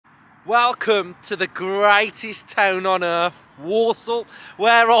Welcome to the greatest town on earth, Walsall,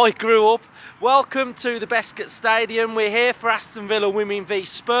 where I grew up. Welcome to the Bescot Stadium. We're here for Aston Villa women v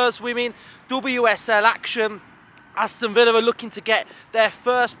Spurs women, WSL action. Aston Villa are looking to get their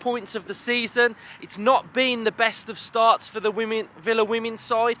first points of the season. It's not been the best of starts for the Villa women's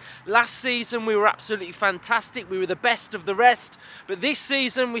side. Last season we were absolutely fantastic. We were the best of the rest. But this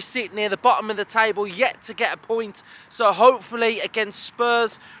season we sit near the bottom of the table, yet to get a point. So hopefully against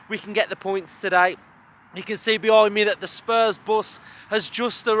Spurs we can get the points today. You can see behind me that the Spurs bus has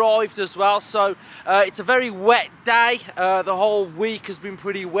just arrived as well. So it's a very wet day. The whole week has been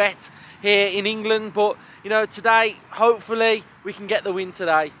pretty wet here in England. But, you know, today, hopefully, we can get the win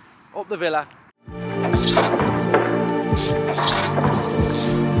today. Up the Villa.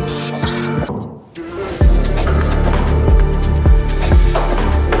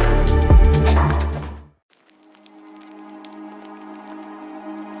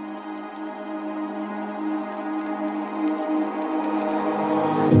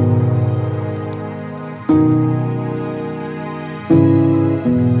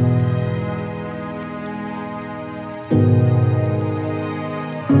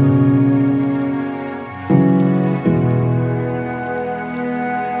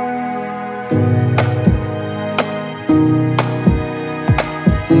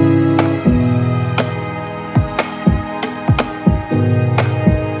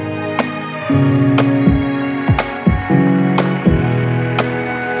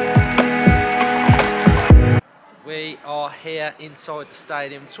 We are here inside the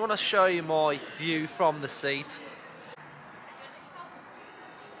stadium. Just want to show you my view from the seat.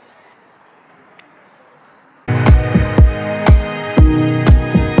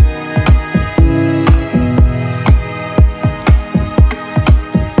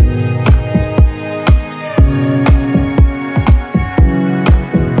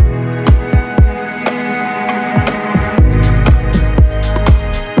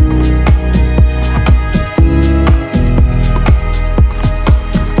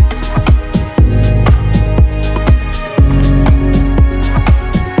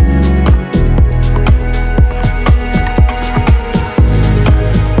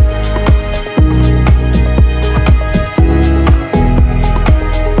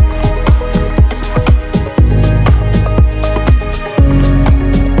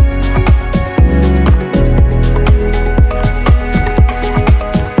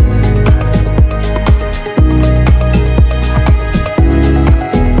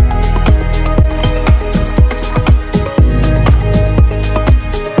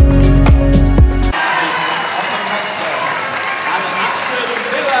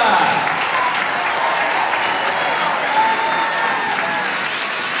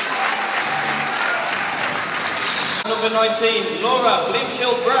 Number 19, Laura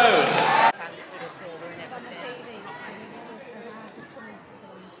Blinkhill-Brown.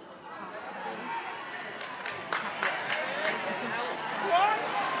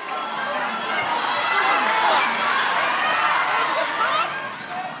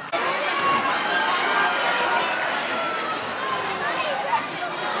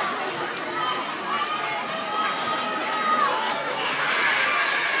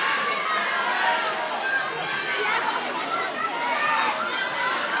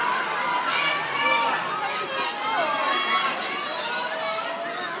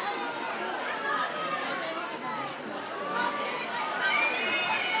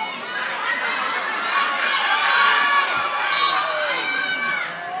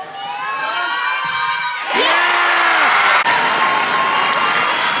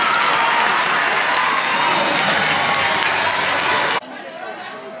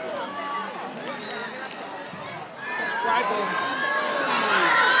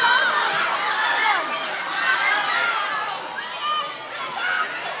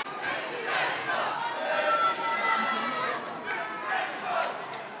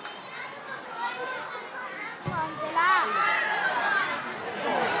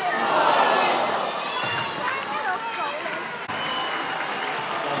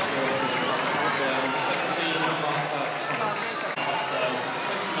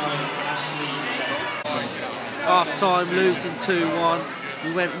 Half time, losing 2-1.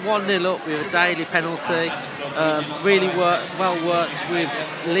 We went 1-0 up with a daily penalty. Really well worked with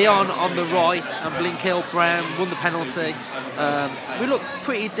Leon on the right, and Blinkhill-Brown won the penalty. We looked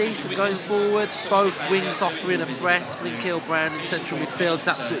pretty decent going forward. Both wings offering a threat. Blinkhill-Brown in central midfield is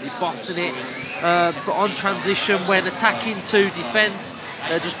absolutely bossing it. But on transition, when attacking to defence,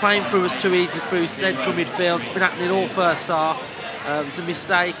 just playing through us too easy through central midfield. It's been happening all first half. It was a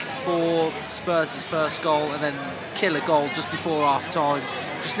mistake for Spurs' first goal, and then killer goal just before half time.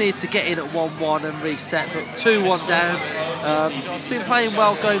 Just need to get in at 1-1 and reset, but 2-1 down. Been playing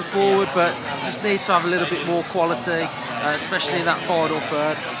well going forward, but just need to have a little bit more quality, especially in that final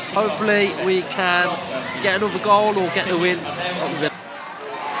third. Hopefully we can get another goal or get the win.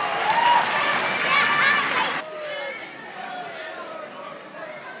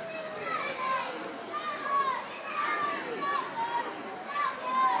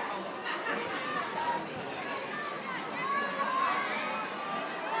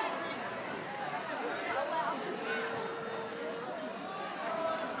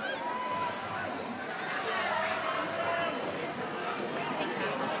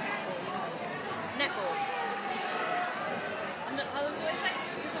 Netball. I was always like,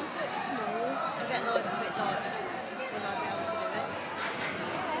 because I'm a bit small, I get like a bit like when I'll be able to do it.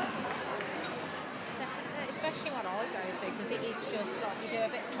 Especially when I go to, because it is just like you do a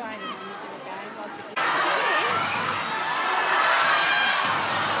bit of training and you do a game. Like it is.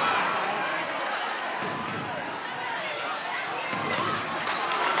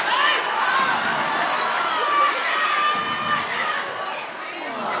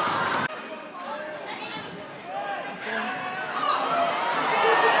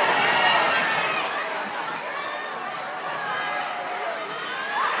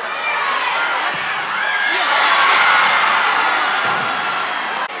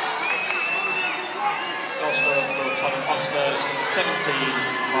 For Tottenham Hotspur, it's number 17,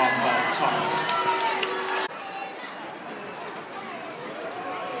 Martha Thomas.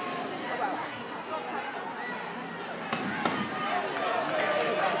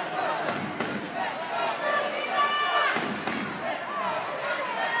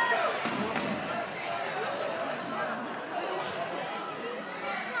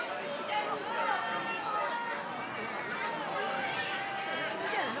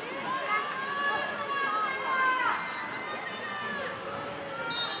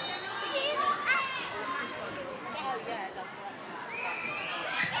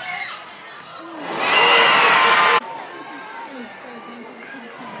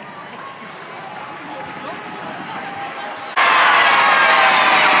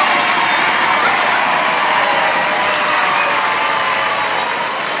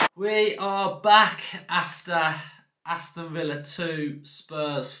 We are back after Aston Villa 2,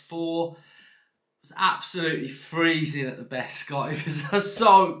 Spurs 4. It was absolutely freezing at the best, Scott. It was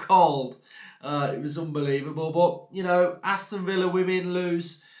so cold. It was unbelievable. But, you know, Aston Villa women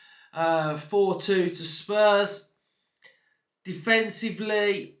lose 4-2 to Spurs.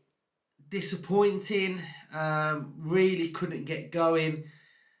 Defensively, disappointing. Really couldn't get going.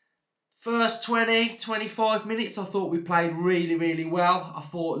 First 20, 25 minutes, I thought we played really, really well. I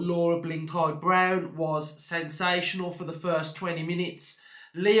thought Laura Blinkide-Brown was sensational for the first 20 minutes.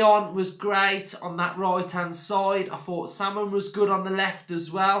 Leon was great on that right-hand side. I thought Salmon was good on the left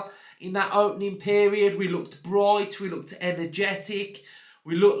as well. In that opening period, we looked bright, we looked energetic.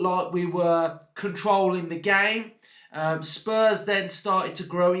 We looked like we were controlling the game. Spurs then started to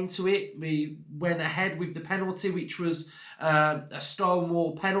grow into it. We went ahead with the penalty, which was a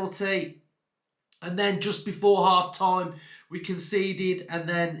stonewall penalty. And then just before half-time, we conceded. And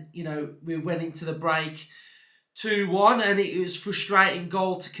then, you know, we went into the break 2-1. And it was a frustrating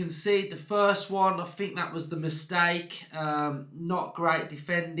goal to concede. The first one, I think that was the mistake. Not great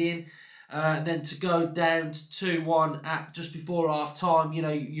defending. And then to go down to 2-1 at just before half-time, you know,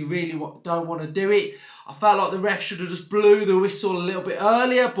 you really don't want to do it. I felt like the ref should have just blew the whistle a little bit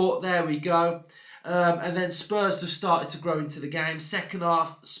earlier, but there we go. And then Spurs just started to grow into the game. Second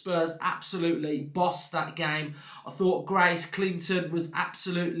half, Spurs absolutely bossed that game. I thought Grace Clinton was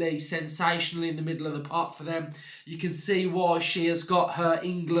absolutely sensational in the middle of the park for them. You can see why she has got her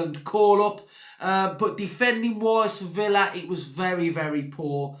England call-up. But defending-wise for Villa, it was very, very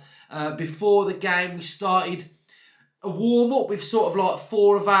poor. Before the game, we started a warm-up with sort of like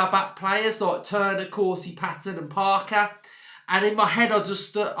 4 of our back players, like Turner, Corsie, Patton and Parker. And in my head, I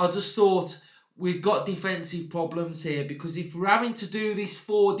just thought, we've got defensive problems here, because if we're having to do this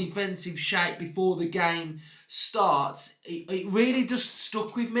 4 defensive shape before the game starts, it really just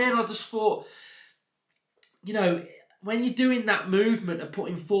stuck with me. And I just thought, you know, when you're doing that movement of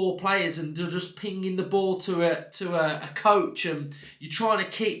putting 4 players and just pinging the ball to a coach, and you're trying to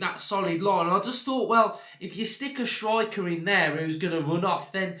keep that solid line, I just thought, well, if you stick a striker in there who's going to run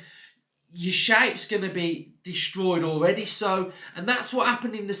off, then your shape's going to be destroyed already. So, and that's what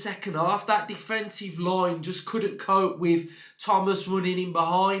happened in the second half. That defensive line just couldn't cope with Thomas running in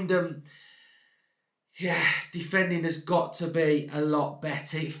behind them. Yeah, defending has got to be a lot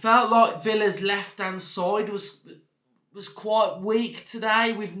better. It felt like Villa's left-hand side was was quite weak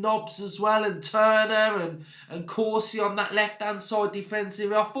today with Nobbs as well, and Turner and Corsi on that left-hand side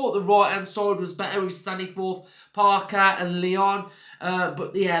defensively. I thought the right-hand side was better with Staniforth, Parker and Leon.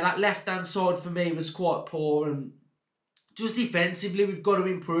 But yeah, that left-hand side for me was quite poor, and just defensively we've got to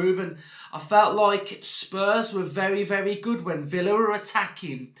improve. And I felt like Spurs were very, very good when Villa were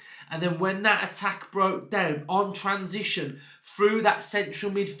attacking. And then when that attack broke down on transition through that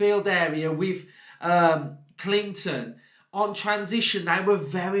central midfield area with Clinton, on transition, they were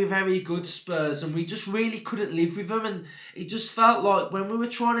very, very good, Spurs, and we just really couldn't live with them. And it just felt like when we were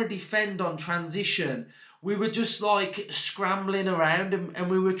trying to defend on transition, we were just like scrambling around, and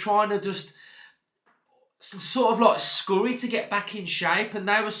we were trying to just sort of like scurry to get back in shape, and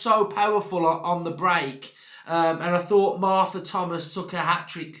they were so powerful on the break. And I thought Martha Thomas took a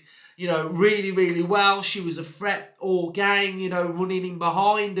hat-trick, you know, really, really well. She was a threat all game, you know, running in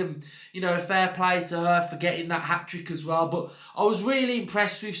behind, and, you know, fair play to her for getting that hat-trick as well. But I was really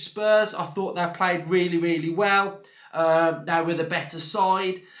impressed with Spurs. I thought they played really, really well. They were the better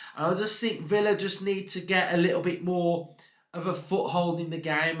side. And I just think Villa just need to get a little bit more of a foothold in the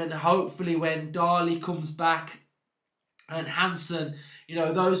game, and hopefully when Darley comes back and Hansen, you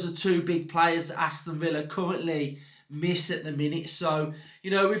know, those are two big players that Aston Villa currently miss at the minute. So,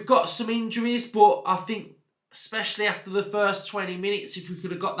 you know, we've got some injuries, but I think especially after the first 20 minutes, if we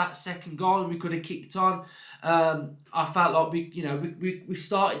could have got that second goal and we could have kicked on, I felt like we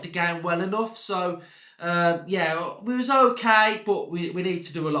started the game well enough. So yeah, we was okay, but we need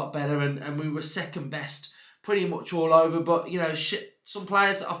to do a lot better, and we were second best pretty much all over. But, you know, some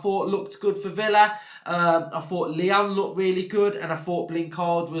players that I thought looked good for Villa. I thought Leon looked really good, and I thought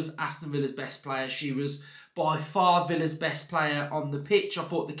Blinkard was Aston Villa's best player. She was by far Villa's best player on the pitch. I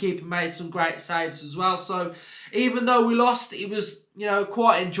thought the keeper made some great saves as well. So even though we lost, it was, you know,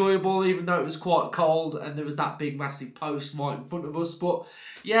 quite enjoyable, even though it was quite cold and there was that big massive post right in front of us. But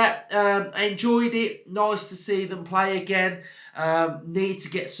yeah, I enjoyed it. Nice to see them play again. Need to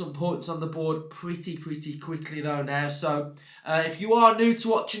get some points on the board pretty quickly though now. So if you are new to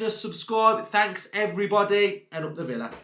watching us, subscribe. Thanks everybody, and up the Villa.